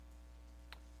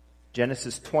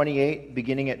Genesis 28,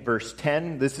 beginning at verse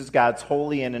 10. This is God's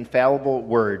holy and infallible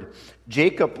word.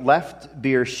 Jacob left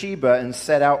Beersheba and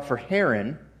set out for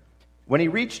Haran. When he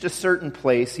reached a certain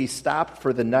place, he stopped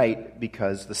for the night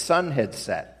because the sun had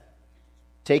set.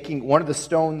 Taking one of the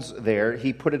stones there,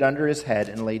 he put it under his head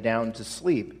and lay down to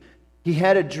sleep. He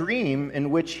had a dream in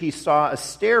which he saw a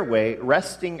stairway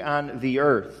resting on the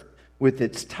earth, with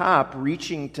its top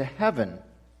reaching to heaven,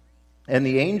 and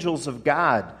the angels of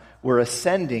God were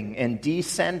ascending and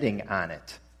descending on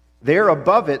it. There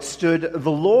above it stood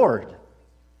the Lord,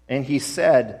 and he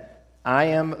said, I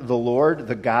am the Lord,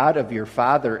 the God of your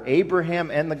father Abraham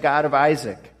and the God of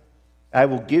Isaac. I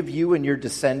will give you and your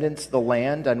descendants the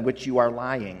land on which you are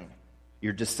lying.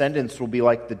 Your descendants will be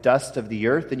like the dust of the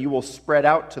earth, and you will spread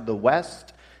out to the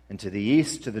west and to the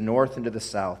east, to the north and to the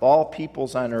south. All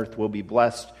peoples on earth will be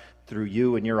blessed through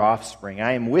you and your offspring.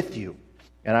 I am with you,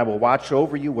 and I will watch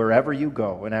over you wherever you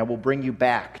go, and I will bring you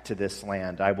back to this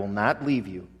land. I will not leave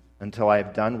you until I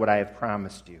have done what I have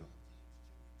promised you.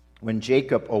 When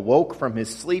Jacob awoke from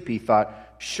his sleep, he thought,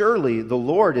 surely the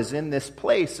Lord is in this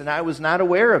place, and I was not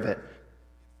aware of it.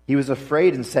 He was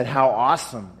afraid and said, how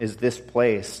awesome is this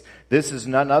place? This is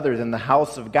none other than the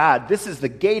house of God. This is the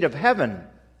gate of heaven.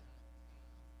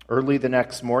 Early the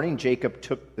next morning, Jacob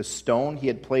took the stone he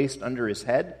had placed under his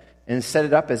head and set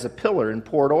it up as a pillar and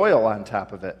poured oil on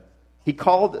top of it. He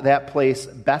called that place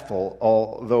Bethel,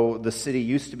 although the city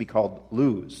used to be called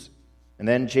Luz. And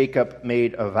then Jacob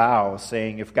made a vow,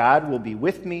 saying, if God will be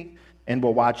with me and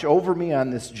will watch over me on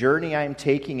this journey I am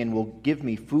taking and will give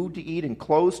me food to eat and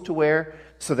clothes to wear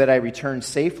so that I return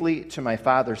safely to my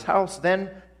father's house, then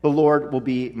the Lord will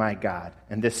be my God.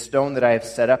 And this stone that I have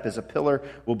set up as a pillar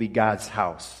will be God's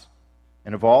house.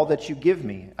 And of all that you give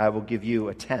me, I will give you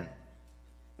a tenth.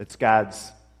 That's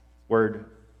God's word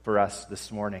for us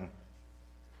this morning.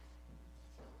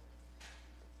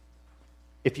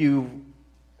 If you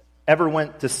ever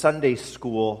went to Sunday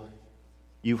school,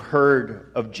 you've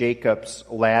heard of Jacob's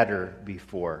ladder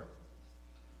before.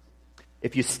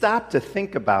 If you stop to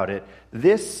think about it,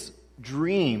 this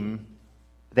dream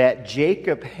that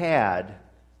Jacob had,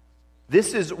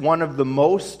 this is one of the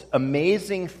most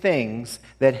amazing things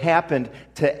that happened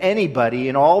to anybody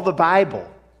in all the Bible.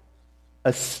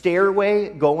 A stairway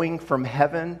going from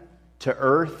heaven to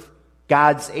earth,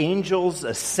 God's angels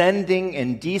ascending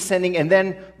and descending, and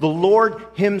then the Lord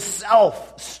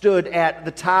himself stood at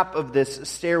the top of this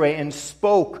stairway and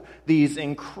spoke these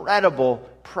incredible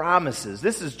promises.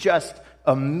 This is just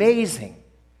amazing.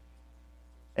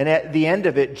 And at the end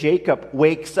of it, Jacob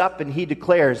wakes up and he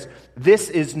declares, this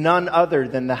is none other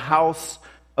than the house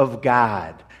of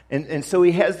God. And so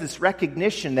he has this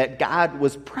recognition that God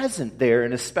was present there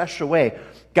in a special way.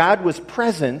 God was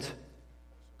present,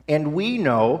 and we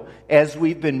know as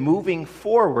we've been moving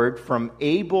forward from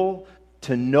Abel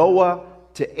to Noah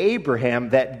to Abraham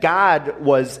that God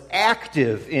was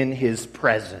active in his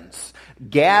presence,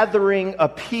 gathering a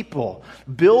people,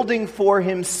 building for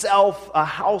himself a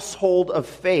household of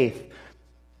faith.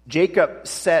 Jacob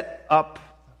set up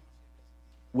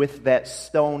with that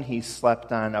stone he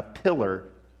slept on a pillar,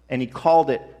 and he called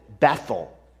it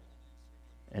Bethel.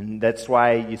 And that's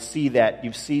why you've seen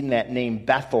that name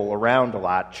Bethel around a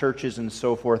lot, churches and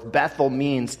so forth. Bethel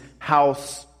means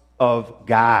house of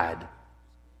God.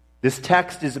 This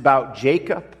text is about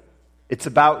Jacob. It's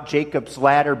about Jacob's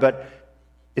ladder, but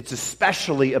it's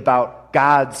especially about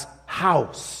God's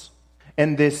house.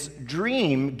 And this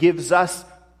dream gives us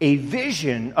a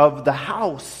vision of the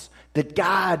house that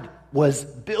God was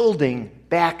building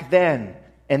back then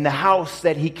and the house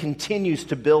that he continues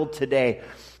to build today.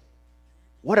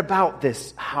 What about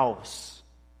this house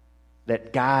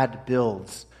that God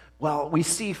builds? Well, we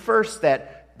see first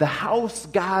that the house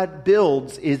God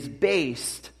builds is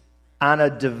based on a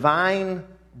divine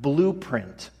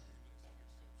blueprint.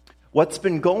 What's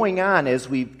been going on as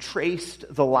we've traced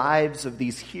the lives of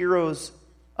these heroes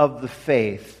of the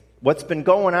faith, what's been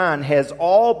going on has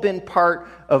all been part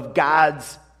of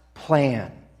God's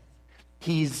plan.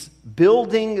 He's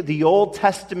building the Old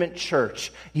Testament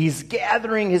church. He's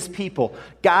gathering his people.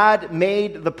 God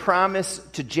made the promise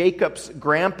to Jacob's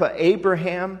grandpa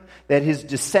Abraham that his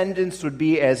descendants would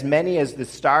be as many as the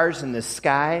stars in the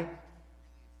sky.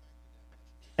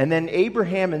 And then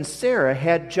Abraham and Sarah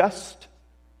had just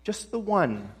the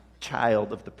one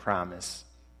child of the promise,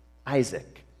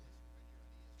 Isaac.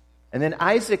 And then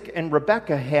Isaac and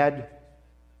Rebekah had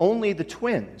only the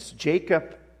twins,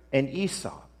 Jacob and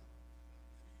Esau.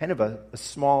 Kind of a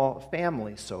small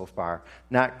family so far.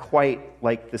 Not quite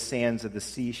like the sands of the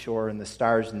seashore and the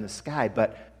stars in the sky.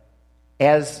 But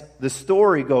as the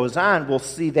story goes on, we'll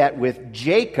see that with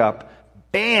Jacob,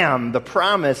 bam, the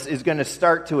promise is going to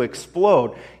start to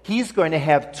explode. He's going to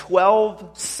have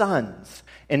 12 sons.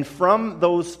 And from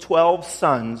those 12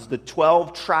 sons, the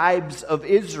 12 tribes of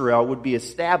Israel would be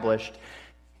established.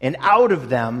 And out of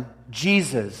them,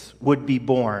 Jesus would be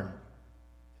born.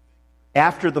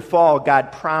 After the fall,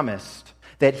 God promised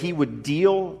that he would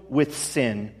deal with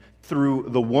sin through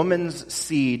the woman's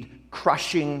seed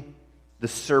crushing the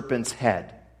serpent's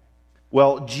head.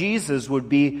 Well, Jesus would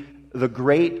be the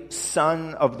great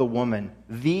son of the woman,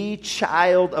 the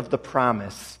child of the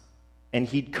promise, and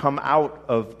he'd come out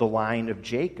of the line of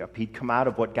Jacob. He'd come out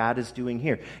of what God is doing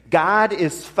here. God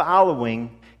is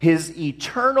following his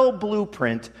eternal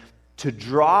blueprint to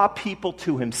draw people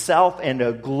to himself and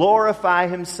to glorify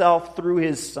himself through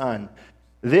his Son.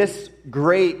 This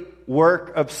great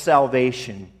work of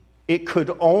salvation, it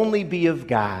could only be of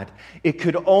God. It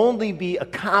could only be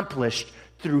accomplished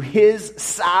through his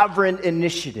sovereign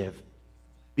initiative,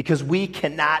 because we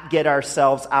cannot get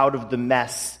ourselves out of the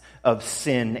mess of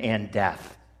sin and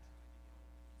death.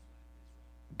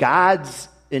 God's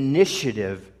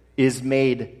initiative is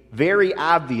made very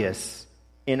obvious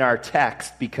in our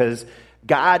text because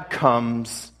God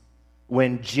comes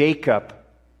when Jacob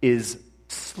is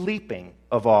sleeping,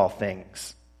 of all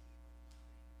things.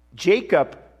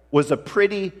 Jacob was a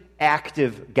pretty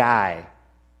active guy.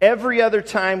 Every other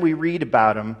time we read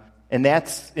about him, and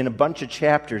that's in a bunch of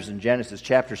chapters in Genesis,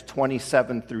 chapters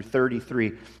 27 through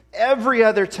 33, every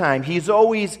other time he's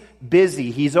always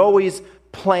busy. He's always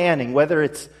planning, whether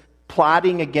it's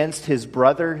plotting against his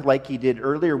brother like he did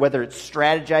earlier, whether it's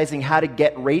strategizing how to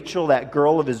get Rachel, that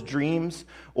girl of his dreams,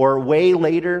 or way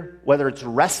later, whether it's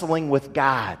wrestling with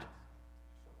God.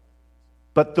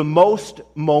 But the most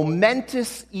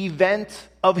momentous event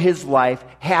of his life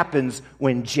happens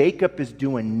when Jacob is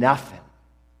doing nothing.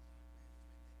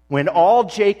 When all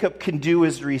Jacob can do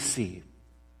is receive.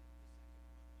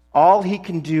 All he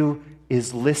can do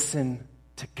is listen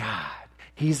to God.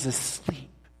 He's asleep.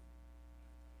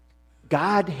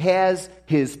 God has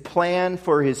his plan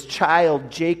for his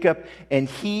child Jacob, and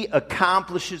he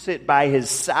accomplishes it by his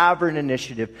sovereign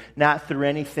initiative, not through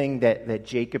anything that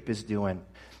Jacob is doing.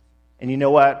 And you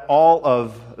know what? All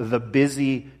of the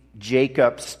busy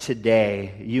Jacobs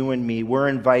today, you and me, we're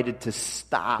invited to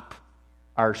stop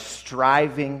our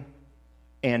striving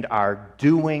and our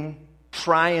doing,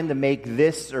 trying to make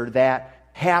this or that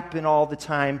happen all the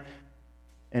time,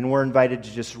 and we're invited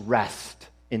to just rest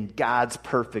in God's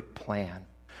perfect plan.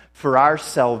 For our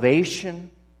salvation,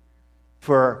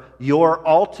 for your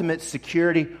ultimate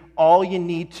security, all you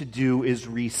need to do is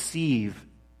receive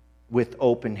with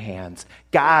open hands.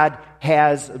 God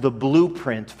has the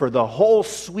blueprint for the whole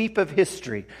sweep of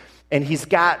history, and he's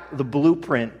got the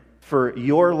blueprint for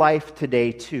your life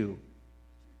today too.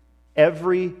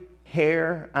 Every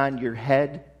hair on your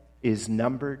head is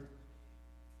numbered.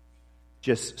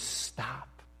 Just stop.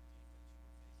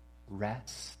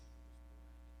 Rest.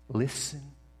 Listen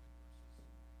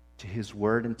to his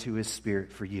word and to his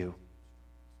spirit for you.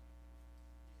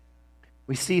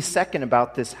 We see second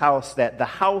about this house that the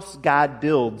house God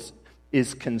builds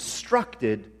is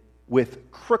constructed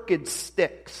with crooked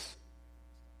sticks.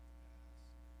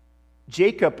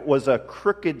 Jacob was a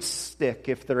crooked stick,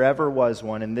 if there ever was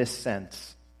one, in this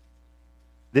sense.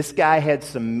 This guy had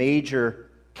some major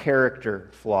character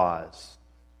flaws.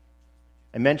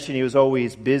 I mentioned he was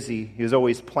always busy. He was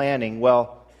always planning.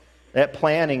 Well, that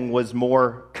planning was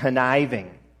more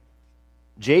conniving.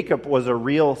 Jacob was a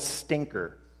real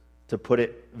stinker, to put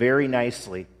it very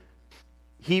nicely.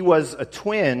 He was a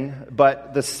twin,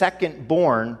 but the second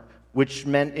born, which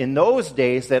meant in those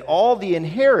days that all the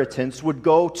inheritance would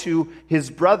go to his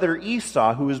brother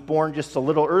Esau, who was born just a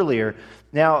little earlier.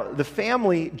 Now, the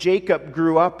family Jacob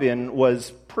grew up in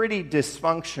was pretty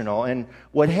dysfunctional, and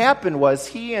what happened was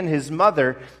he and his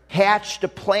mother hatched a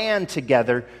plan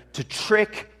together to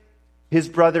trick his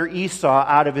brother Esau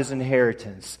out of his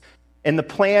inheritance. And the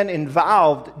plan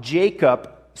involved Jacob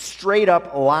straight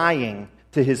up lying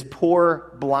to his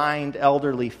poor, blind,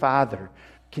 elderly father.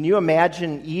 Can you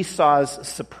imagine Esau's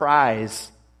surprise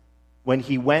when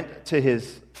he went to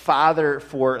his father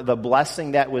for the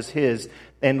blessing that was his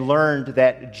and learned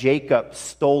that Jacob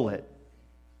stole it?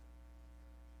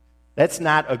 That's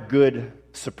not a good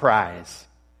surprise.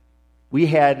 We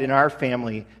had in our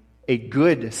family a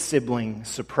good sibling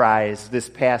surprise this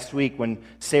past week when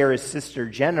Sarah's sister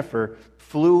Jennifer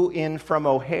flew in from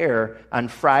O'Hare on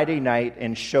Friday night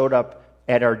and showed up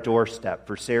at our doorstep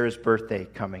for Sarah's birthday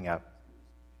coming up.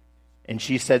 And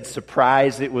she said,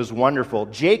 surprise, it was wonderful.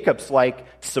 Jacob's like,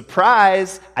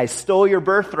 surprise, I stole your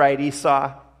birthright,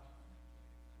 Esau.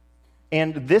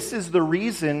 And this is the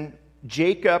reason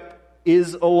Jacob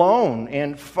is alone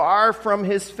and far from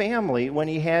his family when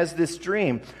he has this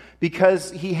dream,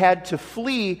 because he had to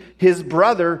flee his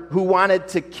brother who wanted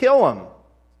to kill him.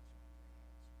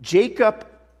 Jacob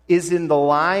is in the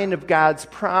line of God's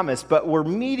promise, but we're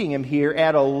meeting him here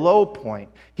at a low point.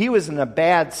 He was in a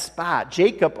bad spot.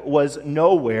 Jacob was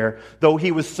nowhere, though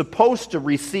he was supposed to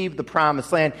receive the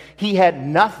promised land. He had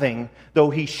nothing,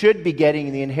 though he should be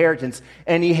getting the inheritance.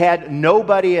 And he had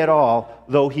nobody at all,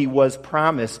 though he was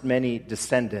promised many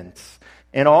descendants.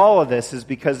 And all of this is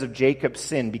because of Jacob's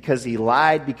sin, because he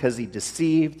lied, because he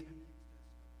deceived.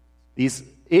 These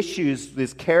issues,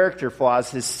 these character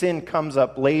flaws, his sin comes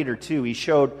up later too. He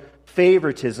showed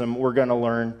favoritism, we're going to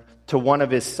learn, to one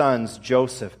of his sons,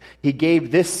 Joseph. He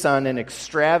gave this son an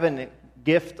extravagant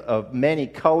gift of many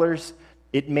colors.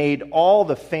 It made all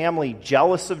the family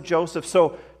jealous of Joseph.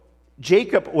 So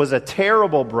Jacob was a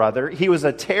terrible brother, he was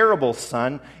a terrible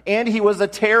son, and he was a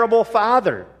terrible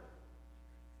father.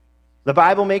 The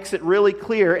Bible makes it really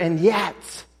clear, and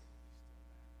yet,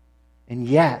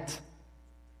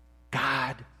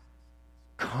 God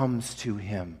comes to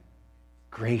him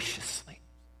graciously.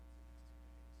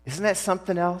 Isn't that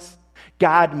something else?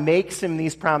 God makes him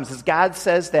these promises. God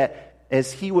says that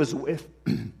as he was with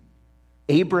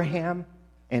Abraham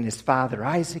and his father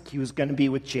Isaac, he was going to be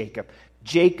with Jacob.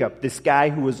 Jacob, this guy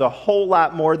who was a whole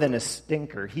lot more than a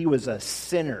stinker, he was a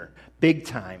sinner, big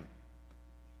time.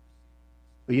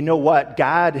 But you know what?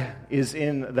 God is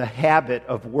in the habit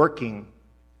of working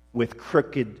with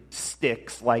crooked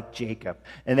sticks like Jacob.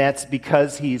 And that's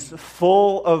because he's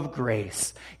full of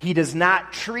grace. He does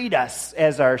not treat us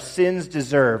as our sins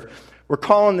deserve. We're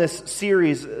calling this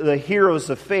series The Heroes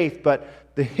of Faith, but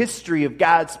the history of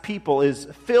God's people is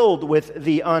filled with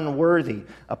the unworthy.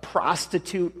 A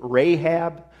prostitute,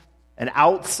 Rahab, an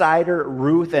outsider,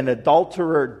 Ruth, an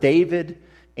adulterer, David,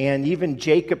 and even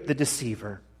Jacob the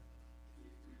deceiver.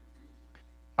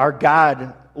 Our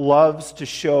God loves to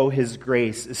show his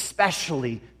grace,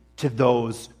 especially to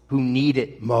those who need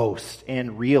it most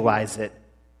and realize it.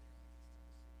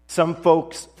 Some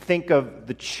folks think of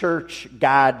the church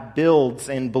God builds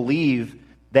and believe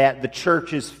that the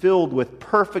church is filled with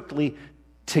perfectly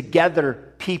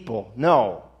together people.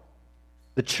 No,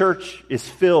 the church is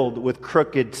filled with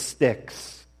crooked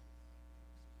sticks.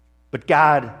 But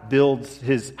God builds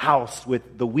his house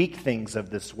with the weak things of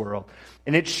this world.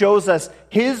 And it shows us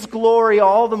his glory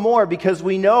all the more because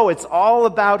we know it's all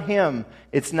about him.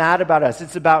 It's not about us.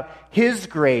 It's about his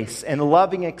grace and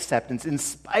loving acceptance in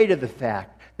spite of the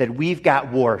fact that we've got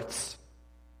warts.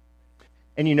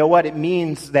 And you know what? It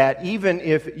means that even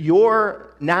if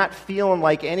you're not feeling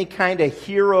like any kind of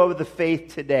hero of the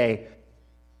faith today,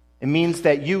 it means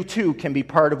that you too can be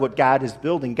part of what God is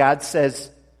building. God says,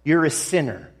 you're a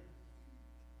sinner,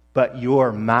 but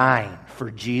you're mine for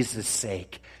Jesus'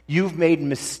 sake. You've made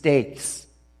mistakes.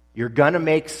 You're going to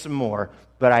make some more,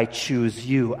 but I choose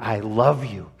you. I love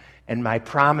you, and my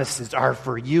promises are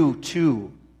for you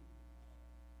too.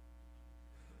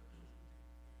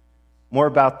 More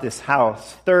about this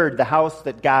house. Third, the house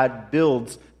that God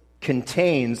builds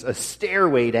contains a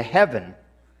stairway to heaven.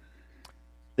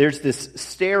 There's this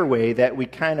stairway that we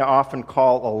kind of often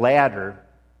call a ladder.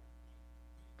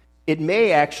 It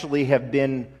may actually have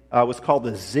been was called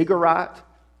a ziggurat.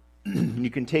 You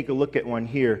can take a look at one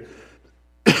here.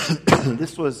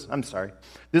 This was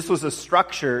a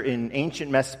structure in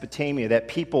ancient Mesopotamia that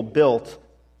people built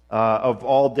of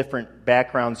all different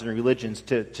backgrounds and religions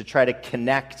to try to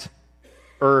connect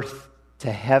earth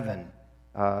to heaven.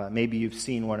 Maybe you've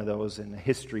seen one of those in a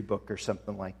history book or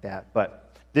something like that.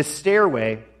 But this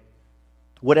stairway,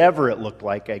 whatever it looked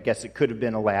like, I guess it could have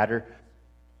been a ladder,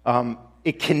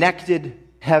 it connected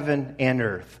heaven and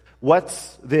earth.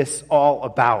 What's this all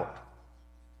about?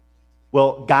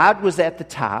 Well, God was at the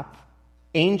top.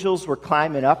 Angels were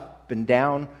climbing up and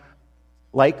down,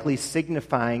 likely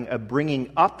signifying a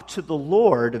bringing up to the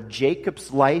Lord of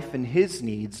Jacob's life and his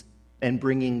needs, and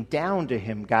bringing down to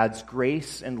him God's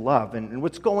grace and love. And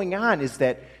what's going on is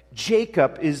that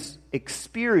Jacob is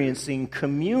experiencing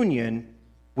communion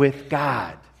with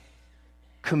God.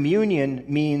 Communion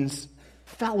means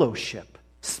fellowship,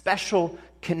 special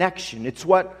connection. It's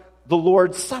what the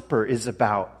Lord's Supper is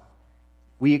about.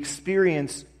 We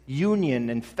experience union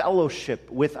and fellowship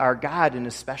with our God in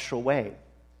a special way.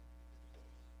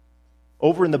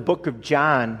 Over in the book of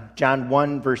John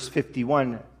 1, verse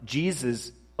 51,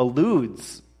 Jesus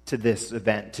alludes to this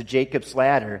event, to Jacob's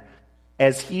ladder,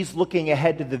 as he's looking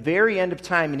ahead to the very end of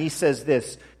time, and he says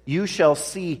this, "You shall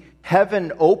see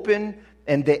heaven open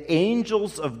and the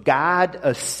angels of God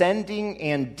ascending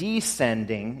and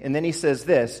descending." And then he says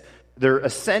this, they're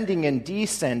ascending and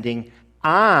descending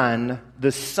on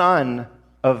the Son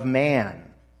of Man.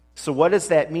 So what does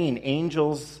that mean?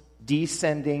 Angels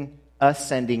descending,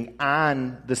 ascending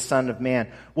on the Son of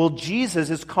Man. Well, Jesus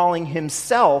is calling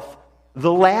himself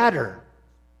the ladder,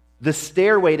 the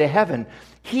stairway to heaven.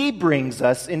 He brings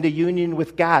us into union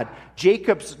with God.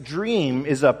 Jacob's dream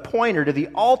is a pointer to the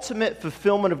ultimate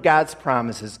fulfillment of God's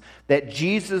promises, that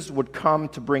Jesus would come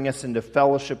to bring us into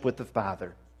fellowship with the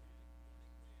Father.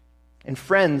 And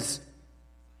friends,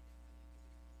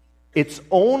 it's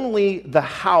only the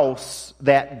house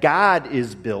that God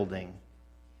is building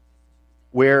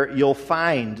where you'll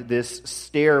find this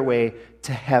stairway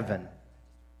to heaven.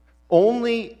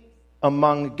 Only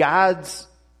among God's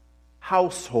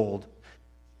household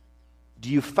do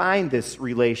you find this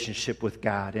relationship with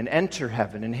God and enter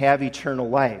heaven and have eternal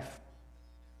life.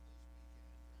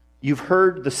 You've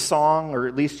heard the song, or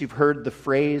at least you've heard the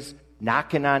phrase,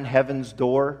 knocking on heaven's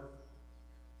door.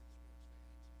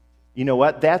 You know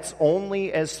what? That's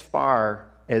only as far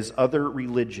as other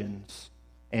religions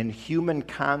and human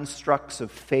constructs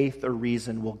of faith or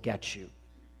reason will get you.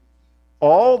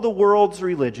 All the world's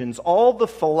religions, all the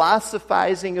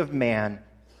philosophizing of man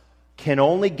can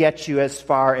only get you as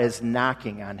far as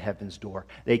knocking on heaven's door.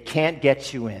 They can't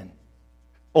get you in.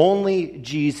 Only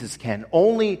Jesus can.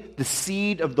 Only the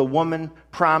seed of the woman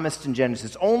promised in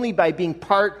Genesis. Only by being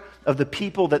part of the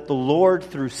people that the Lord,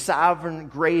 through sovereign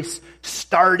grace,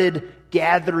 started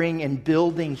gathering and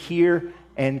building here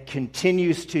and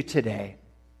continues to today.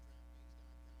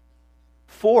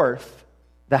 Fourth,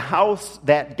 the house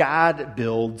that God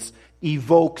builds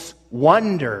evokes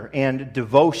wonder and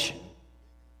devotion.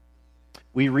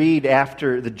 We read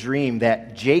after the dream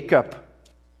that Jacob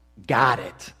got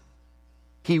it.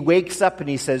 He wakes up and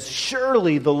he says,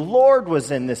 "Surely the Lord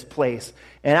was in this place,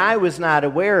 and I was not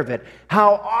aware of it.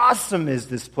 How awesome is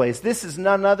this place? This is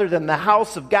none other than the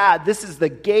house of God. This is the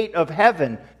gate of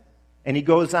heaven." And he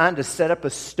goes on to set up a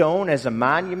stone as a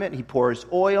monument. He pours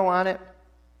oil on it.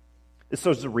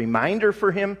 So it's a reminder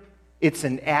for him. It's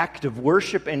an act of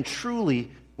worship. And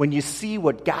truly, when you see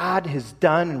what God has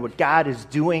done and what God is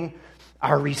doing,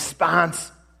 our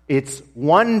response, it's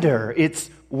wonder,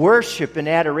 it's worship and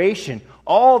adoration.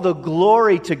 All the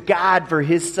glory to God for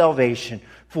his salvation,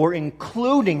 for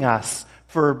including us,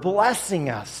 for blessing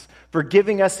us, for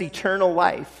giving us eternal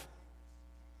life.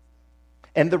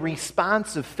 And the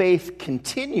response of faith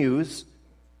continues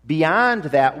beyond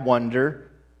that wonder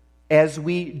as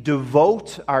we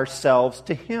devote ourselves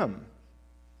to him.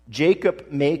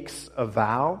 Jacob makes a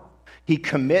vow. He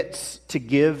commits to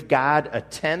give God a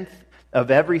tenth of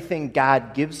everything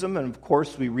God gives him. And of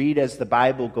course, we read as the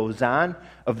Bible goes on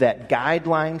of that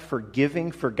guideline for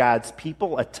giving for God's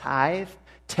people, a tithe,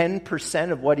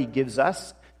 10% of what he gives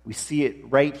us. We see it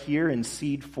right here in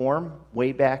seed form,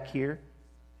 way back here.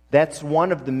 That's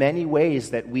one of the many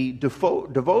ways that we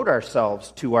devote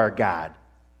ourselves to our God,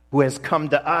 who has come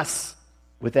to us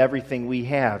with everything we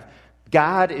have.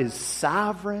 God is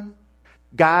sovereign.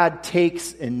 God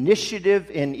takes initiative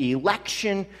in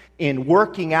election, in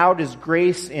working out his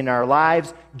grace in our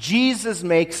lives. Jesus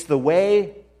makes the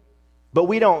way, but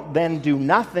we don't then do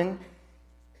nothing.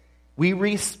 We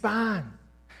respond.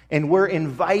 And we're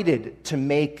invited to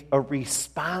make a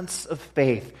response of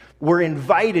faith. We're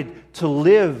invited to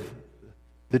live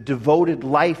the devoted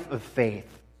life of faith.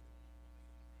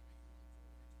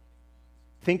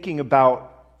 Thinking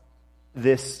about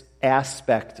this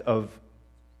aspect of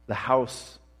the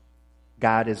house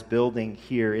God is building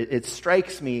here, it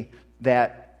strikes me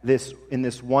that in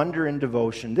this wonder and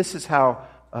devotion, this is how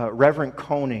Reverend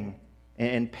Koning,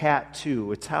 and Pat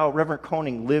too, it's how Reverend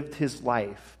Koning lived his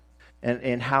life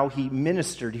and how he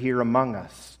ministered here among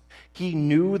us. He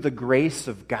knew the grace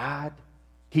of God.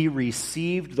 He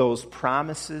received those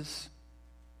promises,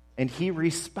 and he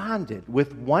responded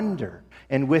with wonder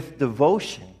and with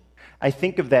devotion. I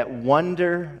think of that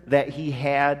wonder that he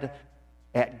had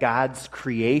at God's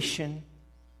creation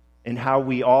and how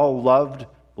we all loved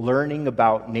learning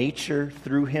about nature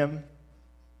through him.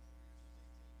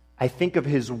 I think of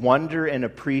his wonder and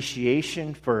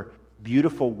appreciation for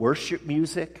beautiful worship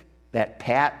music that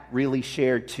Pat really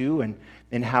shared too,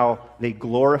 and how they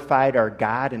glorified our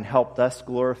God and helped us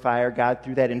glorify our God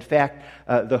through that. In fact,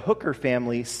 the Hooker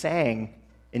family sang,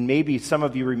 and maybe some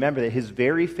of you remember that, his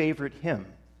very favorite hymn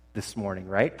this morning,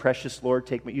 right? Precious Lord,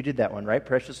 take my... You did that one, right?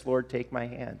 Precious Lord, take my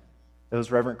hand. That was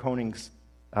Reverend Koning's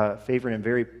favorite, and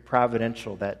very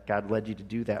providential that God led you to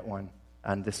do that one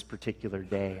on this particular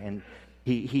day. And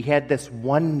he had this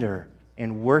wonder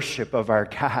and worship of our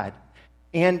God.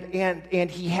 And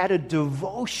he had a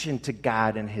devotion to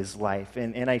God in his life.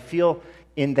 And I feel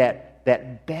in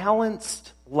that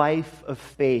balanced life of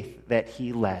faith that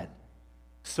he led,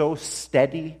 so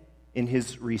steady in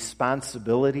his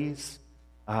responsibilities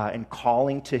and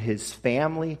calling to his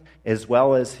family as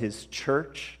well as his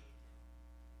church,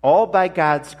 all by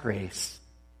God's grace.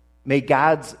 May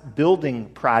God's building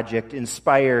project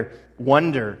inspire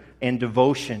wonder and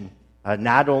devotion,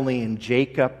 not only in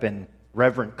Jacob and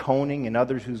Reverend Koning and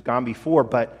others who's gone before,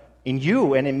 but in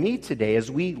you and in me today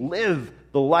as we live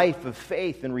the life of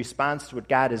faith in response to what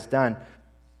God has done.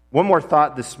 One more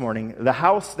thought this morning. The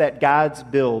house that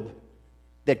God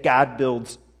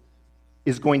builds,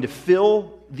 is going to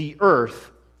fill the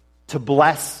earth to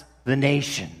bless the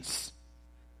nations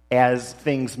as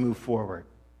things move forward.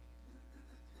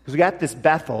 Because we got this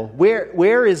Bethel.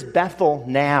 Where is Bethel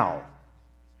now?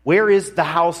 Where is the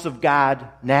house of God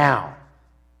now?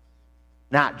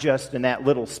 Not just in that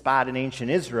little spot in ancient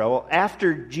Israel.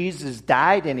 After Jesus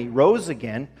died and he rose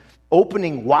again,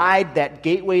 opening wide that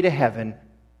gateway to heaven,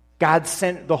 God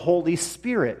sent the Holy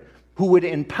Spirit who would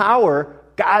empower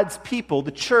God's people,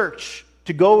 the church,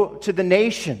 to go to the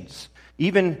nations,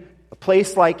 even a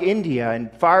place like India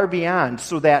and far beyond,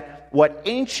 so that what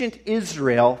ancient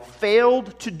Israel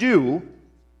failed to do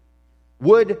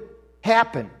would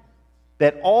happen,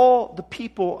 that all the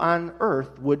people on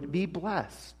earth would be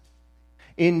blessed.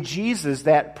 In Jesus,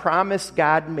 that promise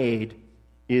God made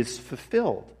is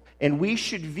fulfilled. And we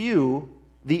should view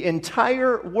the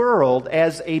entire world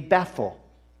as a Bethel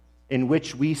in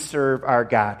which we serve our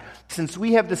God. Since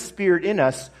we have the Spirit in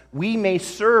us, we may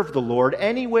serve the Lord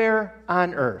anywhere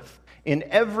on earth, in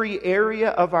every area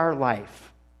of our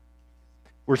life.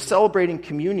 We're celebrating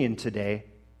communion today.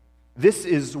 This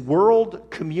is World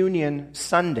Communion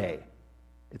Sunday.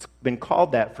 It's been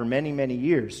called that for many, many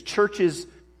years. Churches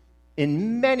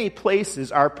in many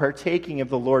places are partaking of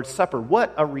the Lord's Supper.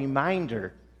 What a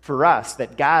reminder for us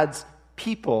that God's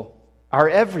people are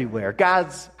everywhere.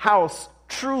 God's house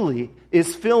truly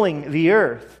is filling the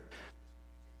earth.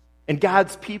 And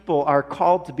God's people are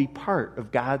called to be part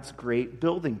of God's great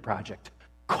building project,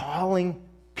 calling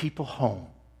people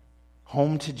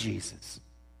home to Jesus.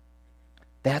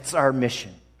 That's our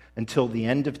mission until the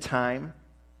end of time,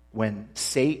 when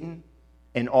Satan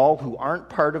and all who aren't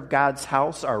part of God's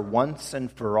house are once and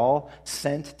for all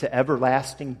sent to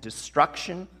everlasting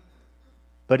destruction.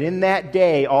 But in that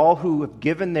day, all who have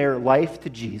given their life to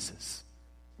Jesus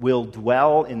will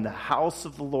dwell in the house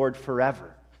of the Lord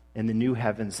forever, in the new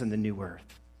heavens and the new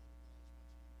earth.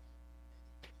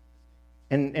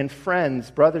 And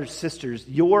friends, brothers, sisters,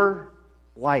 your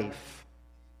life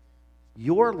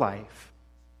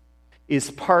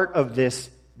is part of this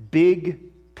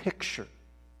big picture.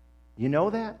 You know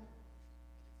that?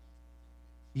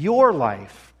 Your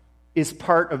life is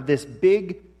part of this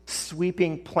big,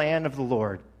 sweeping plan of the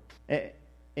Lord. And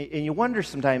you wonder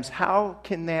sometimes, how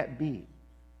can that be?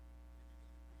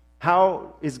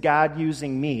 How is God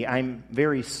using me? I'm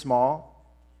very small.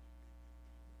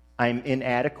 I'm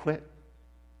inadequate.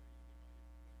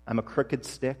 I'm a crooked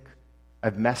stick.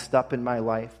 I've messed up in my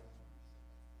life.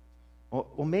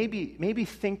 Well, maybe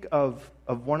think of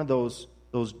one of those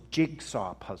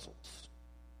jigsaw puzzles.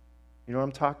 You know what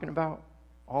I'm talking about?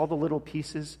 All the little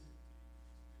pieces.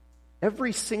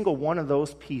 Every single one of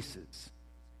those pieces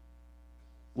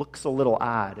looks a little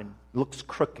odd and looks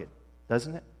crooked,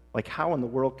 doesn't it? Like, how in the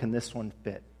world can this one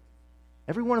fit?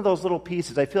 Every one of those little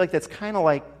pieces, I feel like that's kind of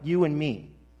like you and me.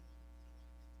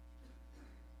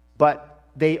 But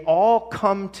they all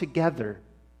come together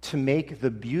to make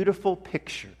the beautiful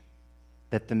picture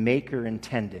that the Maker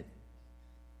intended.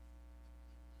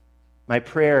 My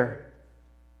prayer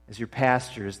as your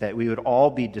pastor is that we would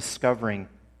all be discovering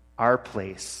our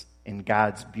place in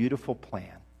God's beautiful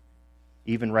plan,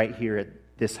 even right here at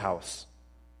this house,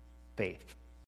 faith.